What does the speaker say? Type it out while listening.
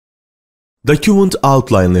Document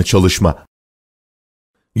Outline ile çalışma.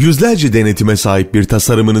 Yüzlerce denetime sahip bir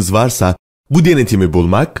tasarımınız varsa, bu denetimi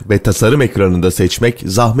bulmak ve tasarım ekranında seçmek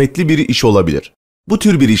zahmetli bir iş olabilir. Bu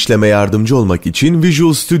tür bir işleme yardımcı olmak için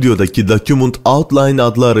Visual Studio'daki Document Outline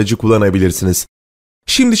adlı aracı kullanabilirsiniz.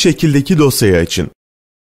 Şimdi şekildeki dosyayı açın.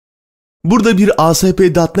 Burada bir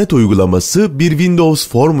ASP.NET uygulaması, bir Windows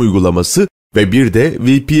Form uygulaması ve bir de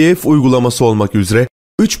VPF uygulaması olmak üzere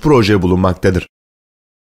 3 proje bulunmaktadır.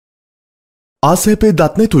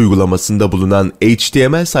 ASP.NET uygulamasında bulunan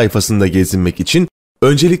HTML sayfasında gezinmek için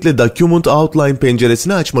öncelikle Document Outline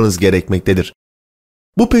penceresini açmanız gerekmektedir.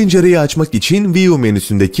 Bu pencereyi açmak için View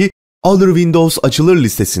menüsündeki Other Windows açılır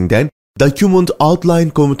listesinden Document Outline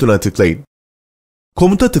komutuna tıklayın.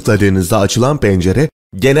 Komuta tıkladığınızda açılan pencere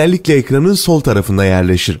genellikle ekranın sol tarafına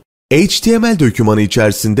yerleşir. HTML dokümanı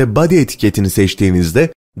içerisinde body etiketini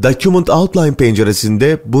seçtiğinizde Document Outline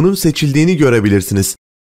penceresinde bunun seçildiğini görebilirsiniz.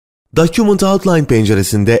 Document Outline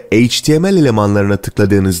penceresinde HTML elemanlarına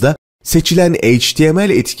tıkladığınızda seçilen HTML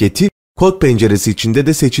etiketi kod penceresi içinde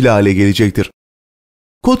de seçili hale gelecektir.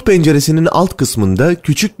 Kod penceresinin alt kısmında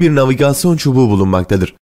küçük bir navigasyon çubuğu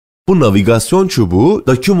bulunmaktadır. Bu navigasyon çubuğu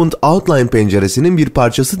Document Outline penceresinin bir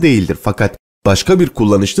parçası değildir fakat başka bir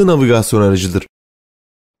kullanışlı navigasyon aracıdır.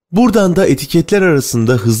 Buradan da etiketler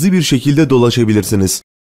arasında hızlı bir şekilde dolaşabilirsiniz.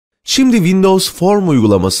 Şimdi Windows Form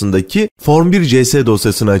uygulamasındaki Form1.js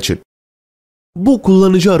dosyasını açın. Bu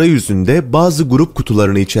kullanıcı arayüzünde bazı grup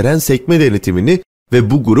kutularını içeren sekme denetimini ve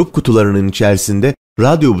bu grup kutularının içerisinde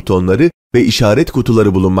radyo butonları ve işaret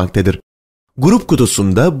kutuları bulunmaktadır. Grup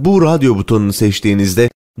kutusunda bu radyo butonunu seçtiğinizde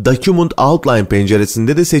Document Outline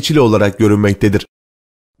penceresinde de seçili olarak görünmektedir.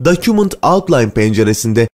 Document Outline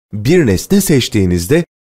penceresinde bir nesne seçtiğinizde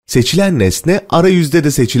seçilen nesne arayüzde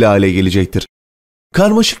de seçili hale gelecektir.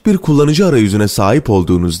 Karmaşık bir kullanıcı arayüzüne sahip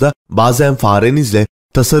olduğunuzda bazen farenizle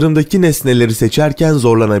tasarımdaki nesneleri seçerken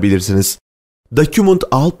zorlanabilirsiniz. Document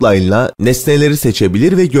Outline ile nesneleri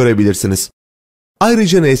seçebilir ve görebilirsiniz.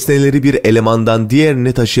 Ayrıca nesneleri bir elemandan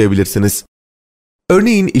diğerine taşıyabilirsiniz.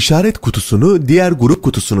 Örneğin işaret kutusunu diğer grup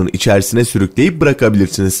kutusunun içerisine sürükleyip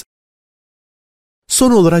bırakabilirsiniz.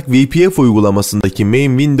 Son olarak VPF uygulamasındaki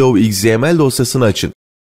Main Window XML dosyasını açın.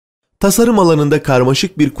 Tasarım alanında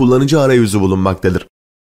karmaşık bir kullanıcı arayüzü bulunmaktadır.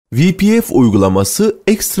 VPF uygulaması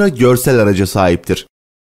ekstra görsel araca sahiptir.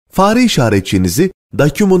 Fare işaretçinizi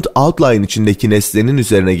Document Outline içindeki nesnenin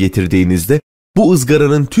üzerine getirdiğinizde bu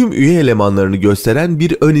ızgaranın tüm üye elemanlarını gösteren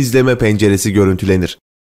bir ön izleme penceresi görüntülenir.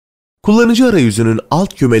 Kullanıcı arayüzünün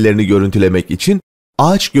alt kümelerini görüntülemek için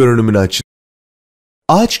ağaç görünümünü açın.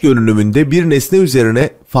 Ağaç görünümünde bir nesne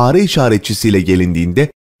üzerine fare işaretçisiyle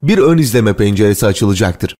gelindiğinde bir ön izleme penceresi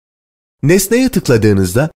açılacaktır. Nesneye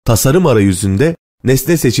tıkladığınızda tasarım arayüzünde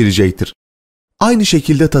nesne seçilecektir. Aynı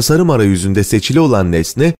şekilde tasarım arayüzünde seçili olan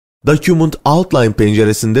nesne Document Outline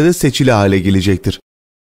penceresinde de seçili hale gelecektir.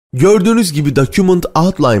 Gördüğünüz gibi Document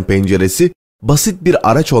Outline penceresi basit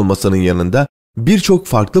bir araç olmasının yanında birçok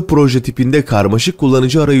farklı proje tipinde karmaşık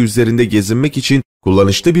kullanıcı arayüzlerinde gezinmek için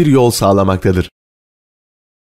kullanışlı bir yol sağlamaktadır.